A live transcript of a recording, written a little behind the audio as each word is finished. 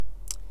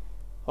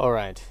All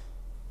right,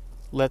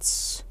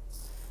 let's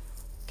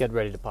get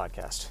ready to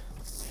podcast.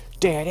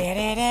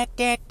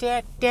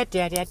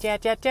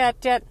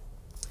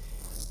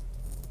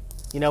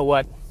 You know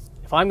what?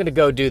 If I'm going to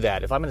go do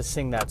that, if I'm going to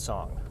sing that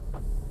song,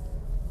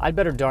 I'd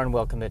better darn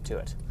well commit to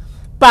it.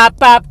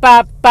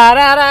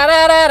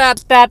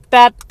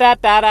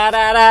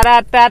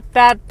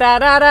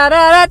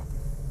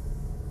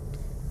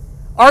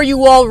 Are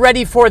you all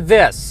ready for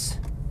this?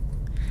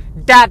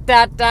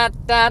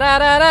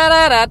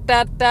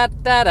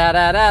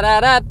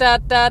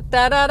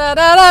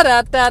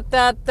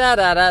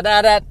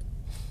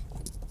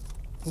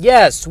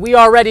 Yes, we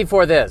are ready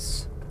for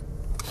this.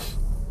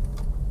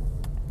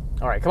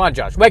 All right, come on,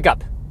 Josh, wake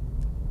up.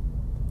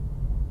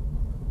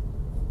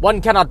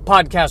 One cannot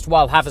podcast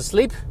while half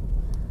asleep.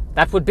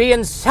 That would be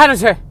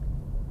insanity.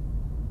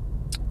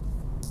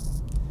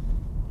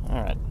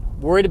 All right,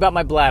 worried about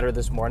my bladder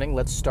this morning.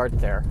 Let's start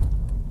there.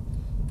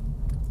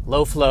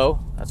 Low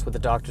flow, that's what the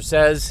doctor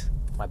says.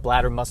 My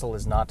bladder muscle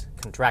is not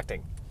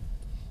contracting.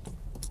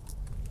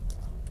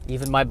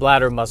 Even my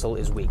bladder muscle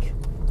is weak.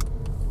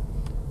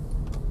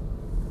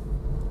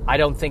 I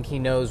don't think he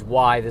knows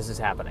why this is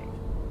happening.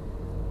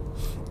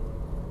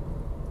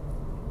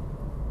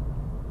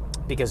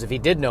 Because if he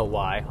did know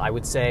why, I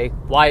would say,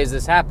 why is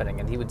this happening?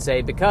 And he would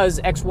say,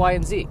 because X, Y,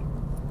 and Z.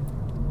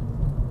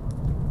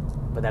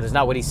 But that is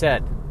not what he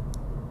said.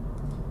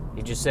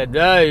 He just said,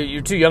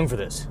 you're too young for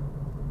this.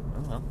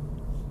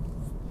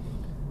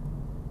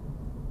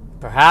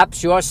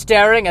 Perhaps you are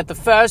staring at the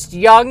first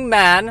young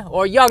man,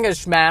 or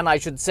youngish man, I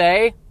should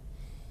say,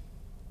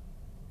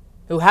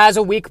 who has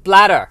a weak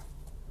bladder.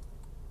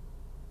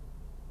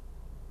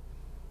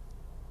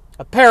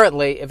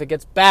 Apparently, if it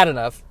gets bad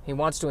enough, he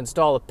wants to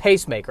install a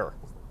pacemaker.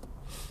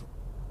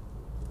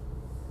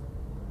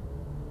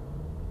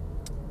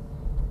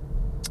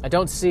 I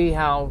don't see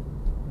how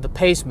the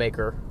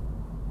pacemaker,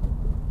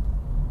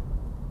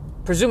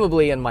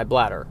 presumably in my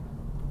bladder,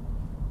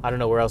 I don't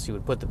know where else you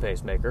would put the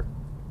pacemaker.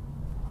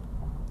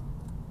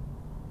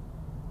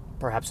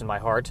 Perhaps in my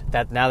heart.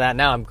 Now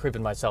I'm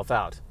creeping myself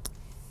out.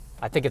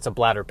 I think it's a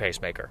bladder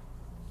pacemaker.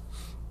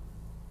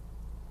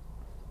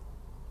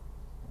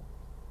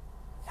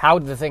 How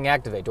did the thing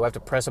activate? Do I have to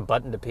press a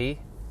button to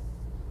pee?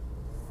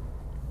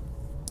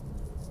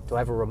 Do I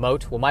have a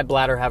remote? Will my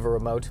bladder have a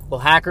remote? Will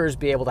hackers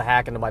be able to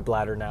hack into my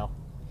bladder now?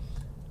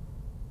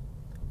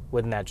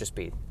 Wouldn't that just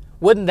be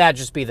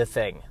the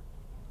thing?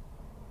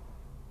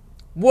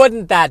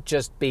 Wouldn't that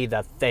just be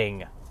the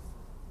thing?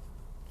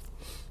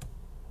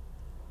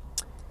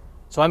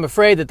 So I'm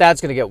afraid that that's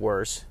going to get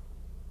worse.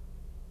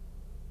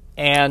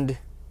 And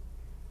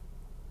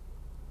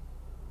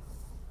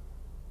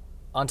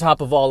on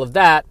top of all of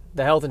that,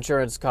 the health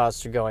insurance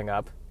costs are going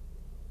up.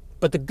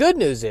 But the good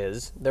news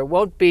is there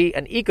won't be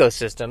an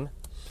ecosystem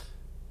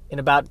in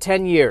about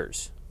 10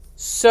 years.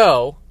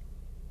 So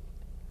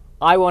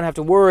I won't have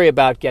to worry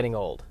about getting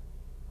old.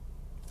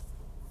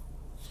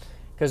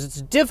 Because it's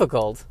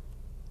difficult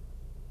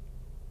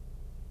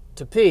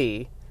to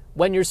pee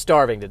when you're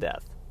starving to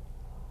death.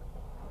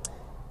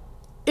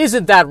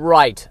 Isn't that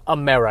right,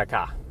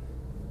 America?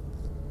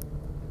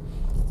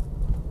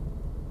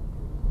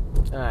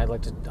 I'd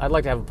like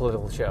to have a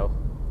political show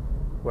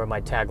where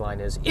my tagline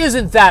is,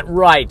 "Isn't that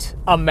right,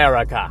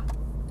 America?"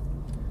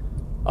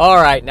 All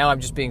right, now I'm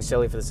just being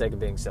silly for the sake of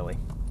being silly.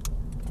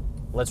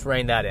 Let's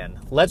rein that in.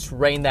 Let's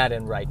rein that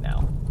in right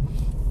now.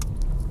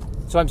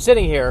 So I'm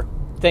sitting here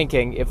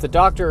thinking, if the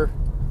doctor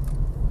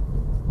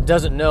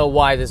doesn't know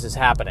why this is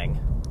happening,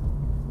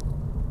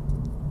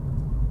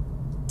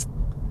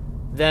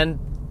 then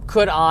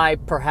could I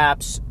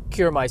perhaps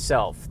cure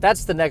myself?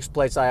 That's the next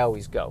place I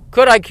always go.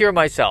 Could I cure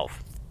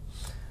myself?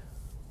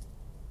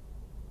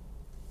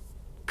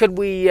 Could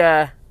we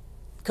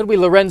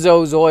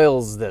Lorenzo's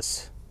oils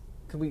this?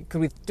 Could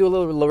we do a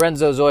little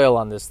Lorenzo's oil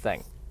on this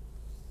thing?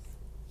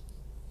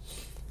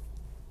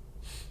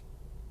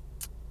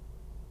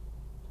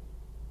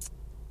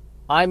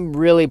 I'm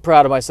really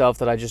proud of myself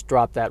that I just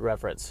dropped that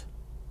reference.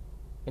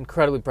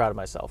 Incredibly proud of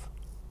myself.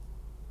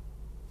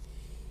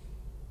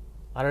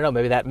 I don't know,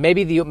 maybe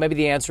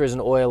the answer is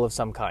an oil of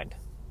some kind.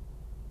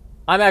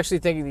 I'm actually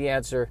thinking the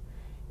answer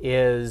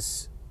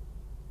is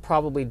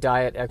probably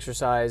diet,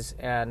 exercise,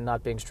 and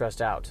not being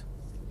stressed out,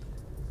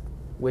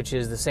 which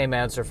is the same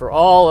answer for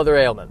all other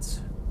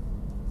ailments.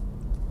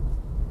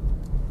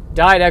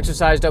 Diet,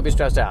 exercise, don't be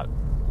stressed out.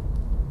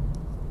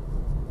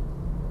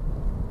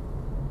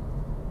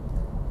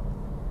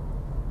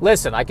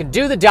 Listen, I can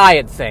do the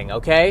diet thing,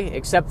 okay?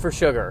 Except for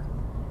sugar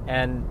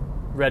and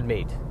red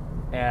meat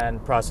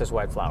and processed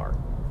white flour.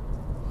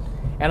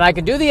 And I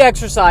can do the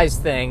exercise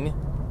thing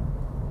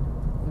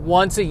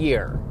once a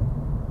year.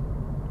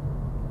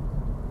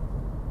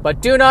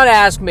 But do not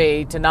ask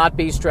me to not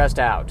be stressed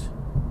out.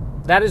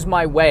 That is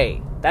my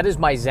way. That is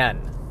my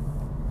zen.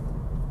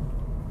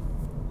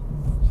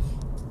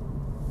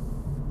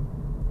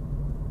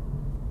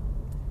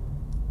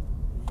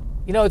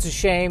 You know, it's a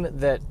shame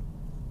that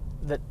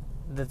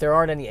there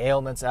aren't any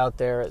ailments out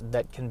there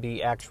that can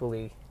be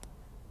actually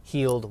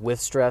healed with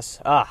stress.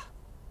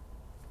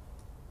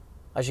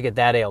 I should get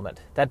that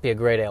ailment. That'd be a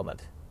great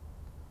ailment.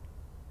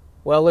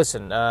 Well,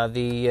 listen,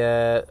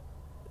 the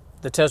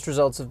test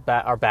results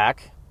are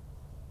back,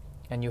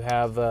 and you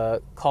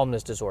have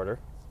calmness disorder,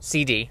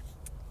 CD,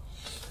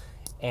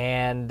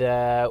 and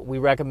we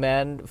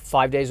recommend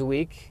 5 days a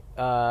week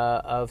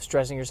of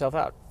stressing yourself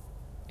out.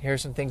 Here are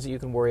some things that you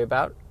can worry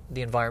about: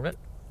 the environment,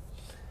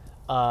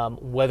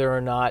 whether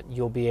or not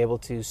you'll be able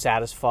to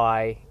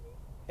satisfy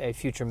a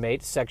future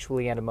mate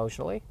sexually and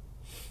emotionally.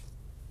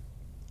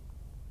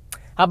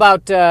 How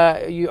about,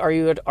 are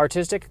you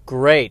artistic?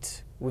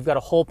 Great. We've got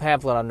a whole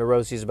pamphlet on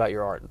neuroses about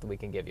your art that we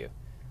can give you.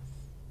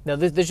 Now,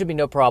 this should be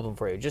no problem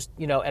for you. Just,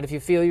 and if you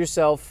feel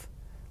yourself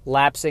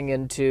lapsing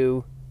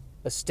into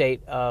a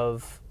state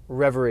of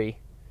reverie,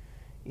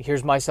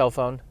 here's my cell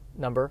phone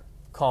number.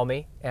 Call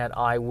me, and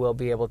I will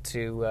be able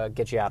to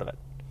get you out of it.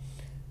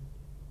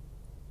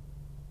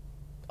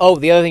 Oh,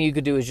 the other thing you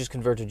could do is just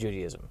convert to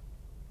Judaism.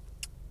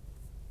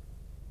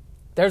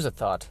 There's a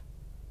thought.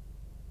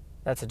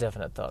 That's a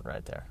definite thought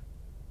right there.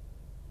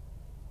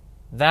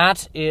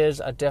 That is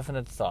a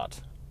definite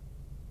thought.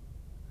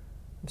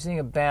 I'm seeing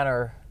a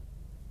banner.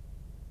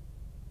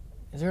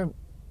 Is there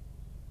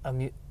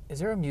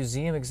a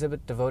museum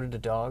exhibit devoted to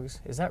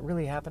dogs? Is that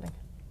really happening?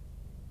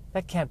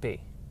 That can't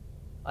be.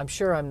 I'm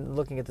sure I'm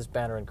looking at this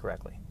banner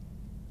incorrectly.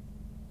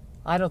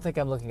 I don't think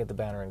I'm looking at the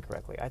banner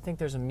incorrectly. I think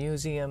there's a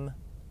museum.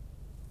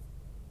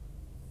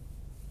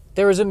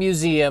 There is a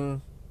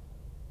museum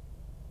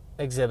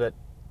exhibit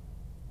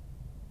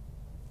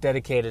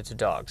dedicated to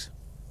dogs.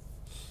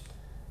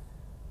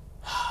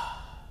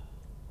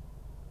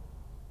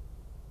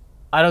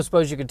 I don't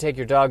suppose you could take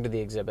your dog to the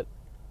exhibit.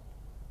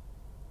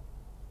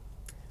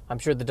 I'm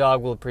sure the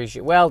dog will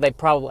appreciate. Well,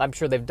 I'm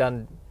sure they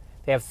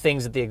have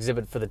things at the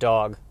exhibit for the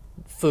dog.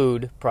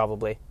 Food,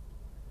 probably.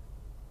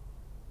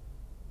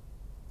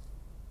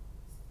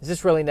 Is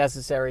this really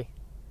necessary?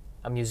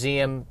 A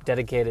museum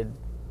dedicated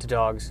to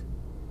dogs?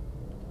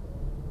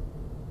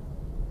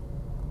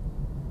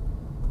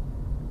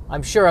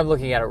 I'm sure I'm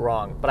looking at it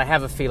wrong, but I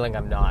have a feeling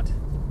I'm not.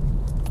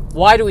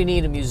 Why do we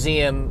need a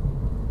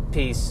museum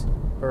piece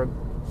or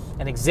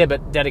an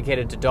exhibit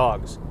dedicated to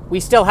dogs? We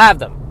still have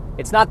them.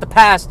 It's not the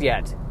past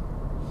yet.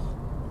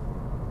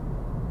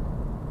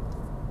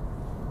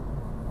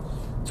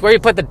 It's where you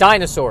put the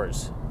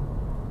dinosaurs.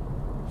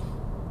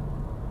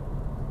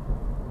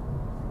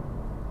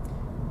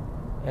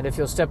 And if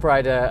you'll step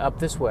right up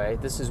this way,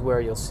 this is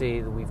where you'll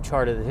see that we've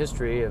charted the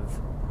history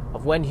of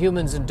when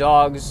humans and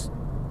dogs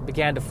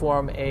began to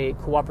form a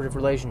cooperative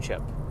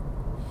relationship.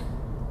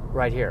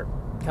 Right here.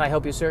 Can I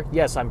help you, sir?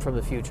 Yes, I'm from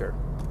the future.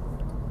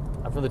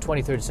 I'm from the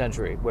 23rd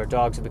century, where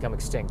dogs have become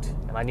extinct,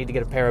 and I need to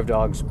get a pair of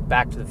dogs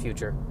back to the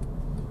future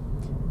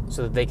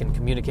so that they can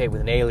communicate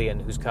with an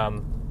alien who's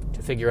come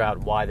to figure out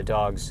why the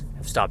dogs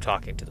have stopped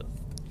talking to them.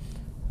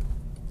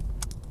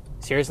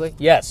 Seriously?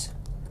 Yes.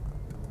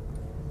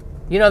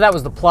 That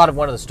was the plot of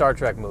one of the Star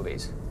Trek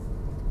movies.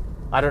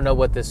 I don't know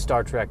what this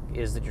Star Trek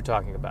is that you're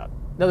talking about.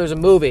 No, there's a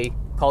movie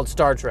called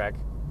Star Trek.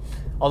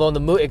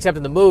 Although except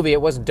in the movie,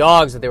 it wasn't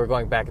dogs that they were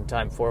going back in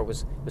time for. It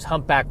was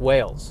humpback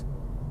whales.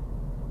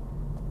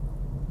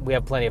 We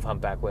have plenty of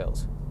humpback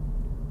whales.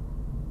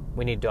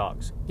 We need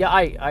dogs. Yeah,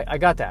 I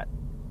got that.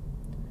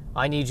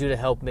 I need you to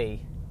help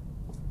me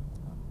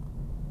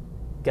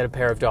get a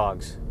pair of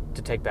dogs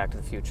to take back to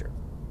the future.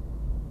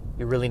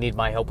 You really need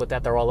my help with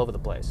that? They're all over the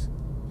place.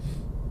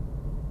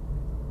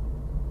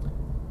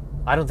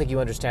 I don't think you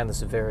understand the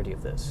severity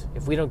of this.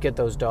 If we don't get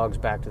those dogs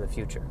back to the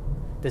future,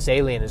 this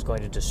alien is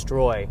going to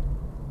destroy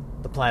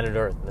the planet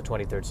Earth in the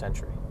 23rd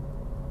century.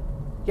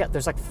 Yeah,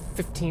 there's like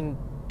 15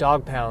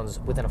 dog pounds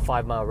within a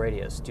 5-mile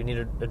radius. Do you need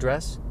an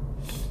address?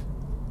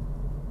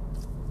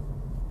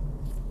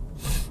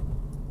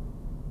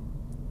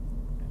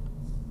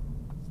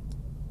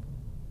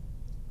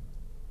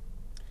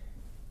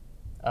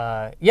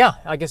 Yeah,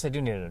 I guess I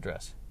do need an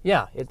address.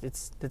 Yeah,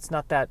 it's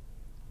not that.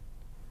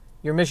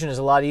 Your mission is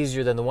a lot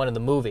easier than the one in the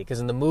movie, because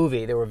in the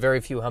movie there were very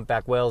few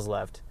humpback whales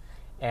left,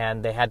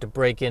 and they had to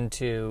break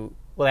into.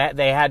 Well,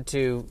 they had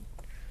to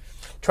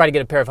try to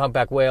get a pair of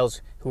humpback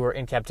whales who were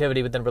in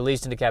captivity, but then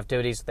released into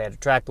captivity, so they had to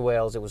track the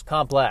whales. It was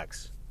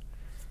complex.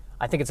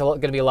 I think it's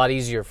going to be a lot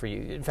easier for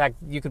you. In fact,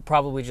 you could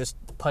probably just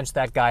punch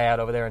that guy out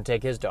over there and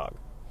take his dog.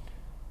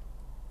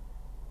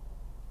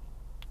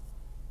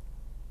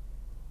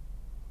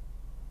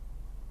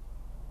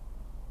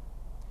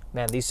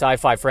 Man, these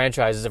sci-fi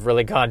franchises have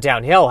really gone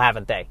downhill,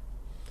 haven't they?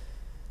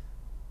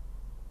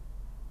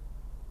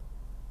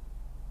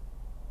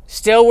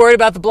 Still worried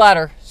about the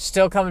bladder.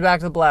 Still coming back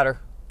to the bladder.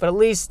 But at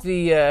least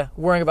the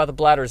worrying about the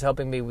bladder is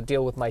helping me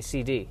deal with my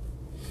CD.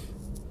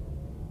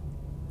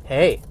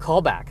 Hey,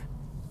 callback.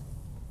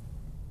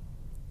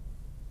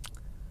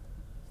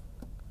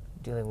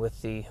 Dealing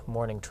with the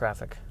morning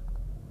traffic.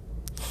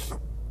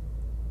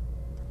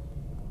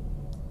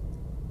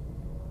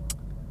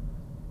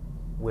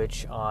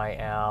 Which I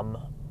am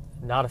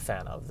not a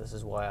fan of. This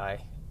is why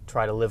I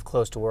try to live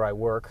close to where I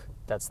work.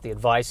 That's the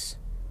advice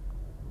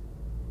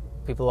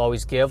people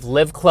always give.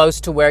 Live close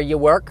to where you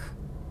work.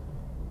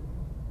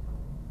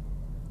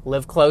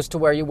 Live close to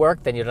where you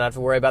work, then you don't have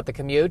to worry about the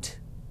commute.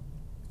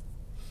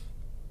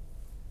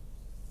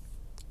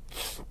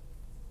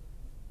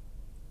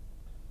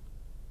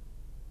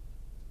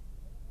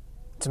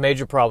 It's a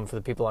major problem for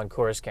the people on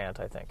Coruscant,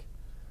 I think.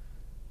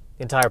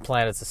 The entire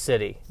planet's a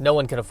city. No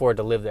one can afford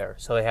to live there,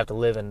 so they have to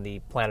live in the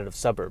planet of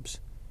suburbs.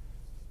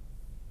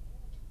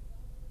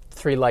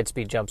 3 light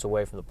speed jumps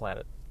away from the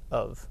planet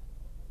of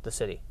the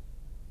city.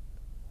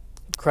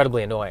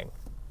 Incredibly annoying.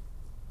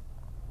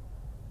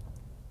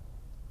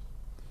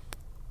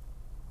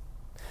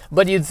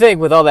 But you'd think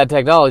with all that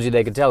technology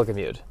they could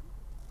telecommute.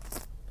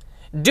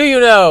 Do you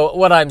know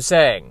what I'm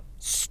saying?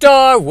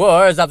 Star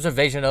Wars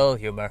observational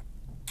humor.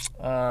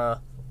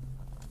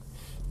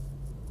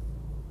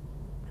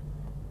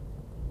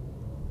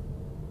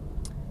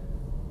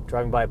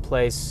 Driving by a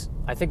place,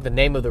 I think the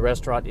name of the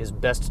restaurant is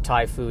Best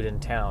Thai Food in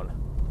Town.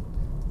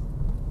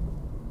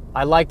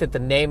 I like that the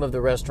name of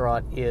the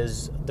restaurant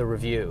is the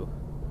review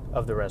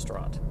of the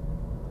restaurant.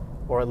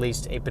 Or at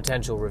least a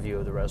potential review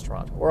of the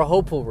restaurant. Or a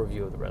hopeful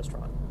review of the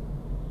restaurant.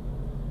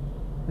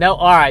 Now,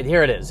 alright,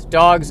 here it is.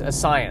 Dogs, a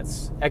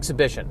science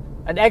exhibition.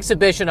 An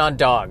exhibition on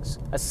dogs.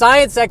 A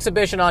science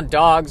exhibition on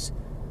dogs.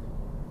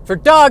 For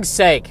dog's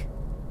sake.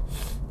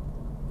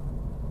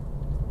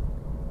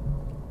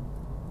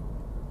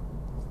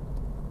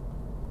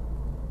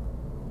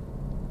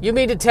 You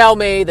mean to tell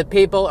me that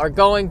people are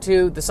going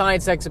to the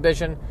science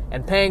exhibition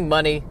and paying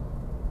money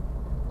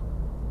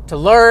to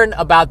learn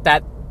about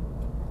that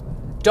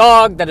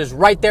dog that is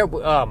right there?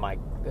 Oh my...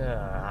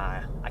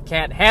 I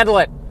can't handle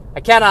it.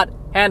 I cannot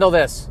handle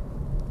this.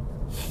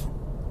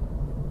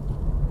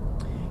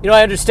 You know,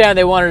 I understand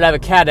they wanted to have a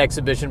cat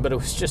exhibition, but it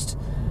was just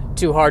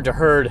too hard to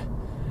herd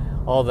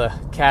all the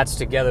cats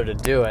together to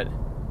do it.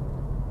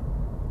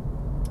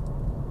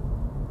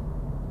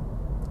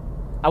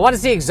 I want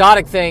to see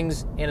exotic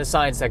things in a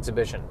science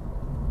exhibition.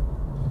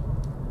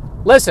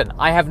 Listen,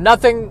 I have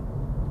nothing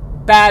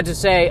bad to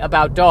say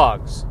about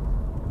dogs.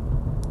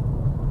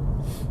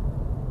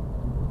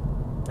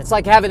 It's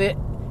like having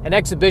an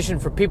exhibition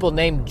for people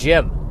named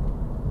Jim.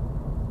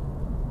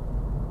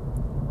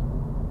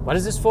 What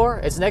is this for?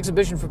 It's an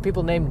exhibition for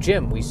people named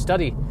Jim. We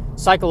study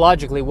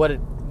psychologically what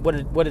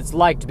it's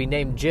like to be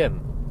named Jim.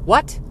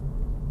 What?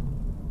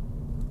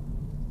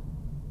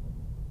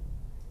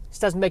 This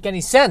doesn't make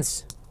any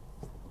sense.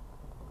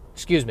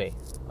 Excuse me.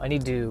 I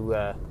need to...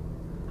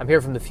 I'm here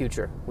from the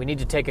future. We need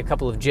to take a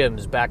couple of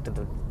Jims back to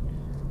the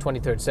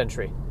 23rd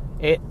century.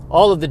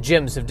 All of the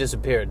Jims have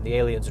disappeared, and the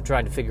aliens are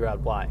trying to figure out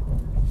why.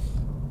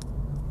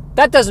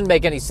 That doesn't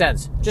make any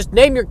sense. Just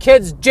name your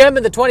kids Jim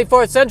in the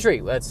 24th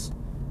century. That's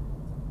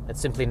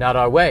simply not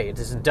our way. It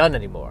isn't done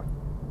anymore.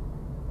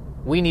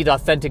 We need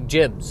authentic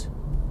Jims.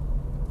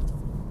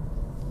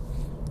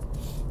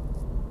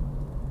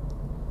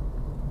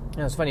 You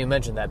know, it's funny you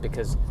mentioned that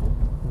because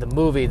the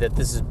movie that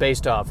this is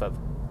based off of,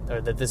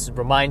 or that this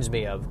reminds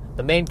me of,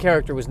 the main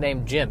character was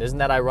named Jim. Isn't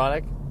that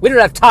ironic? We don't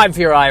have time for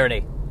your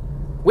irony.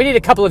 We need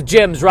a couple of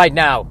Jims right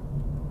now.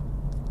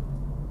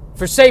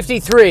 For safety,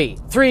 3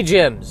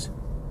 Jims.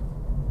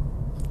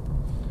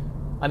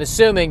 I'm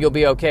assuming you'll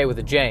be okay with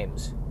a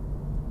James.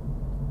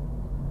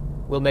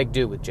 We'll make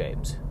do with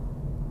James.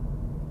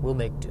 We'll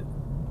make do.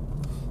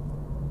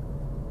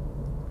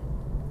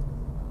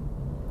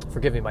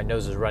 Forgive me, my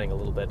nose is running a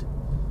little bit.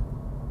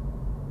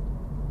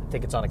 I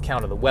think it's on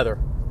account of the weather.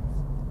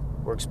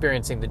 We're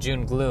experiencing the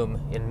June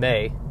gloom in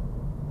May.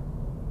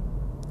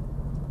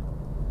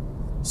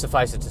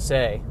 Suffice it to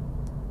say.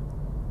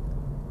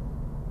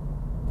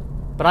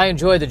 But I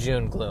enjoy the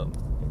June gloom.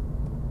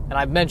 And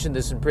I've mentioned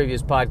this in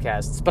previous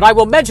podcasts, but I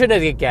will mention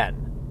it again.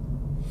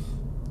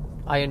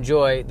 I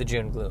enjoy the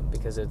June gloom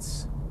because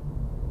it's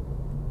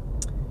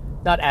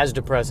not as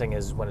depressing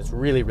as when it's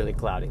really, really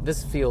cloudy.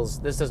 This feels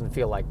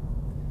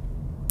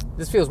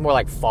more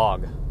like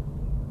fog.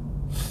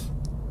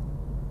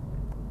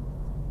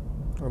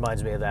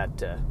 Reminds me of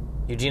that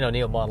Eugene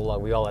O'Neill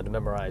monologue we all had to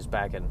memorize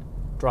back in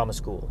drama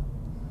school.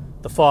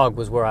 The fog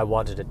was where I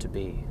wanted it to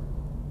be.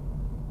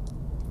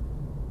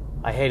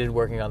 I hated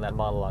working on that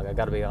monologue, I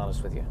gotta be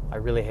honest with you. I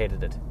really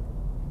hated it.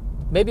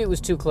 Maybe it was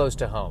too close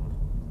to home.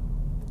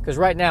 Because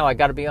right now, I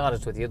gotta be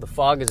honest with you, the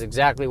fog is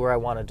exactly where I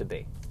want it to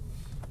be.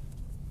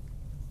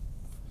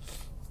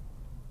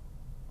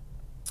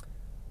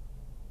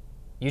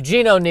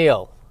 Eugene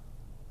O'Neill.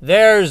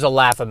 There's a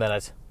laugh a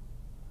minute.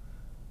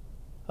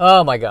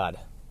 Oh my God.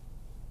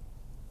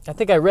 I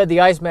think I read The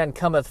Iceman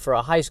Cometh for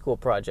a high school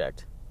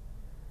project.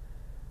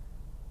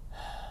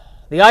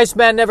 The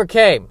Iceman never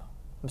came.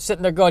 I'm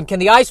sitting there going, can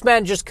the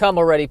Iceman just come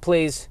already,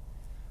 please?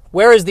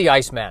 Where is the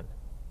Iceman?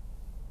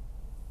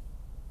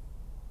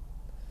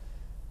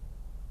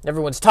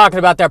 Everyone's talking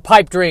about their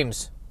pipe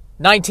dreams.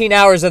 19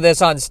 hours of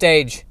this on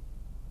stage.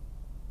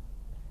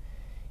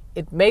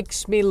 It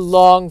makes me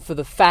long for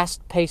the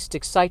fast-paced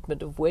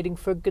excitement of waiting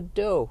for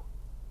Godot.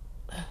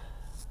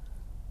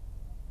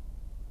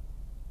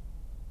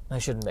 I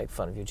shouldn't make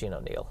fun of Eugene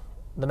O'Neill.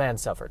 The man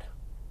suffered.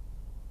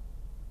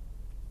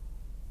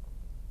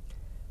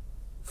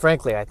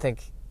 Frankly, I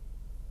think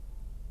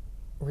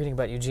reading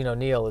about Eugene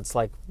O'Neill, it's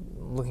like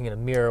looking in a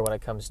mirror when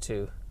it comes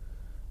to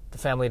the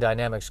family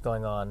dynamics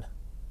going on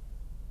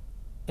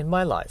in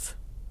my life.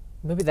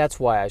 Maybe that's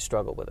why I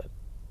struggle with it.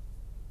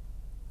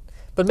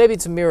 But maybe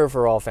it's a mirror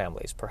for all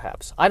families,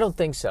 perhaps. I don't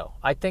think so.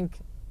 I think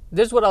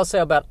here's what I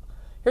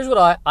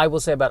will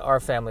say about our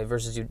family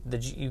versus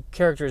the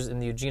characters in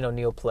the Eugene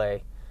O'Neill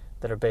play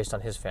that are based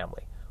on his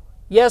family.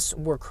 Yes,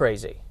 we're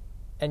crazy.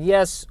 And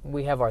yes,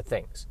 we have our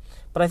things.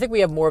 But I think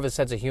we have more of a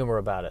sense of humor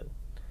about it.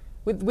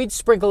 We'd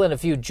sprinkle in a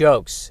few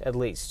jokes, at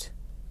least.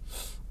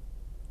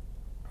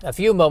 A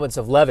few moments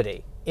of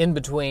levity in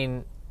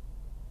between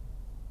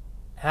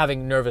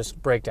having nervous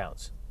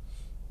breakdowns.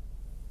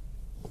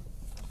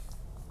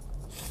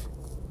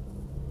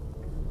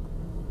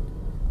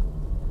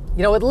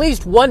 You know, at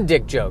least one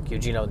dick joke,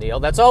 Eugene O'Neill.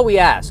 That's all we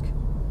ask.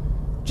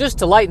 Just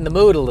to lighten the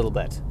mood a little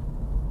bit.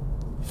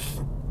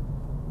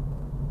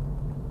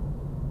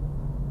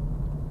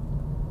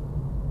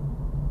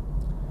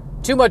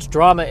 Too much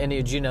drama in a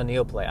Eugene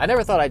O'Neill play. I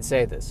never thought I'd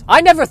say this.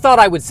 I never thought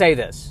I would say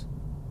this.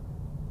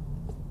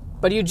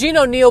 But Eugene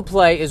O'Neill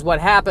play is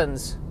what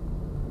happens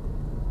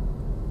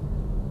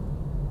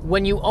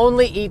when you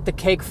only eat the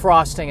cake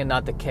frosting and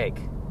not the cake.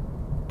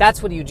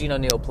 That's what a Eugene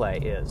O'Neill play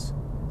is.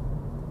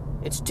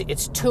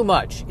 It's too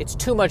much. It's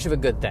too much of a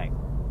good thing.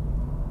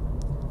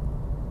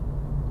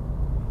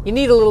 You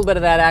need a little bit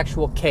of that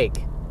actual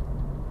cake.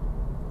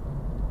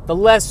 The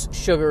less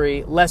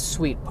sugary, less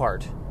sweet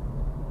part.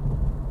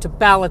 To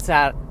balance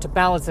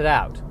it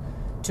out.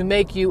 To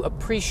make you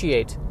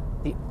appreciate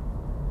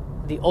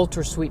the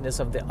ultra sweetness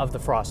of the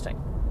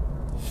frosting.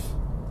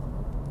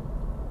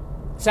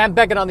 Sam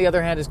Beckett, on the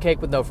other hand, is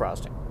cake with no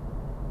frosting.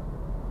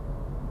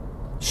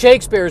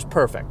 Shakespeare is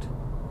perfect.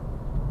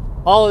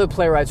 All of the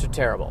playwrights are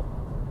terrible.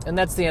 And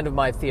that's the end of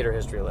my theater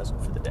history lesson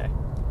for the day.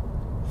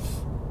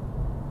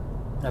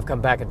 I've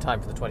come back in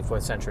time for the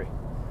 24th century.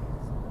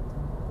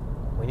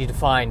 We need to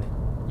find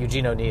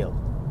Eugene O'Neill.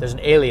 There's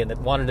an alien that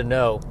wanted to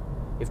know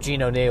if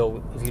Eugene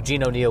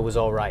O'Neill was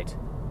all right.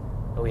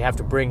 And we have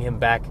to bring him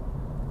back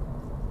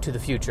to the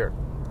future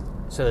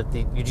so that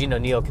the Eugene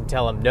O'Neill can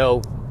tell him,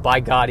 no,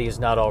 by God, he is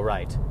not all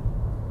right.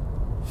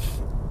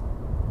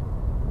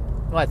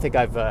 Well, I think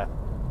I've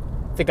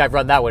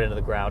run that one into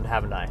the ground,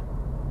 haven't I?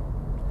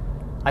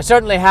 I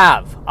certainly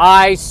have.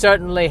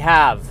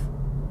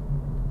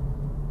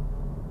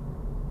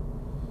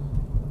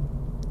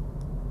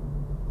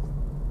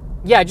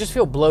 Yeah, I just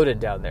feel bloated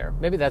down there.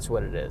 Maybe that's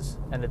what it is.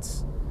 And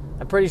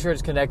I'm pretty sure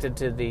it's connected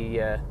to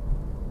the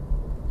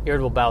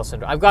irritable bowel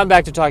syndrome. I've gone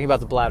back to talking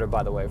about the bladder,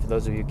 by the way, for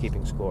those of you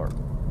keeping score.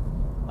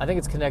 I think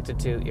it's connected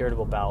to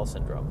irritable bowel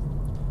syndrome,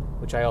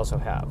 which I also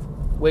have,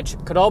 which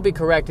could all be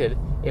corrected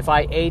if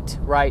I ate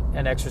right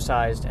and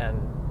exercised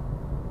and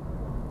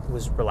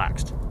was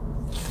relaxed.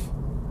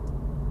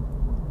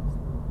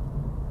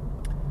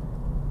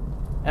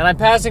 And I'm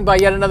passing by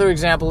yet another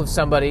example of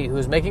somebody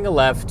who's making a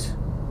left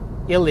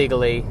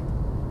illegally,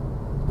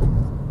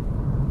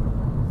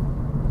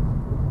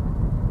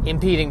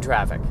 impeding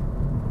traffic.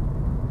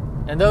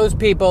 And those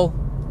people,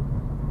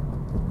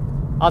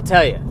 I'll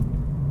tell you,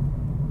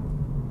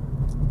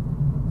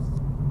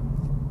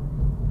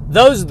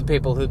 those are the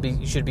people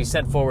who should be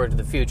sent forward to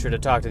the future to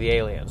talk to the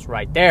aliens,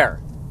 right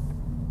there.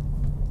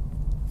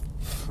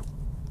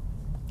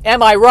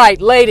 Am I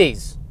right,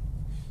 ladies?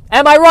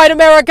 Am I right,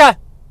 America?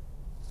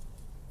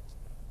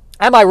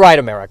 Am I right,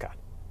 America?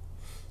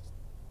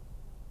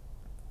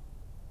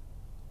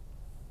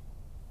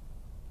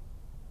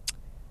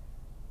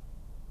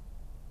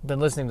 I've been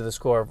listening to the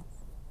score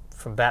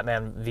from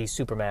Batman v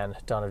Superman,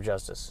 Dawn of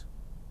Justice.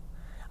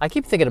 I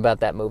keep thinking about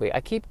that movie. I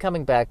keep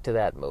coming back to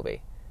that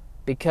movie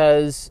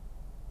because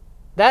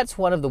that's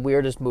one of the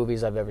weirdest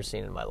movies I've ever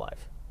seen in my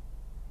life.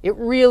 It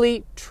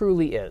really,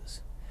 truly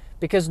is.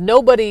 Because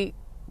nobody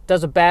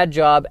does a bad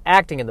job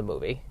acting in the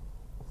movie,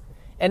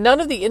 and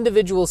none of the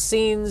individual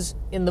scenes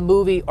in the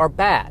movie are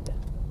bad.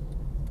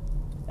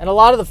 And a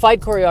lot of the fight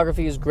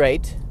choreography is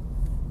great.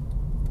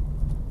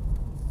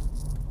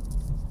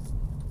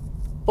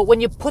 But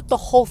when you put the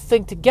whole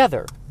thing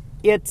together,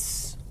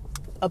 it's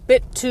a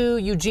bit too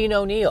Eugene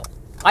O'Neill.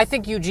 I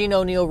think Eugene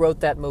O'Neill wrote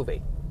that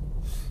movie.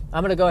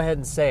 I'm going to go ahead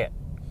and say it.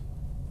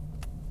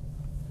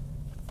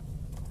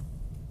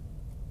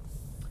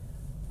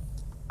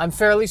 I'm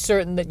fairly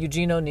certain that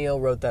Eugene O'Neill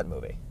wrote that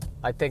movie.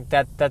 I think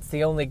that's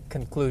the only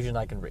conclusion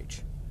I can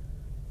reach.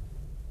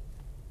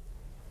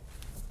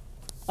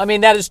 I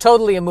mean, that is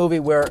totally a movie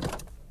where,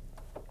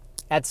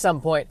 at some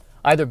point,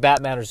 either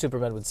Batman or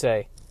Superman would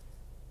say,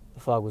 the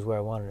fog was where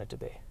I wanted it to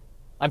be.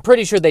 I'm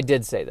pretty sure they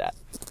did say that.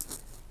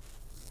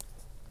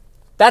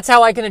 That's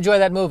how I can enjoy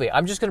that movie.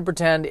 I'm just going to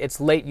pretend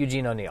it's late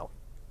Eugene O'Neill.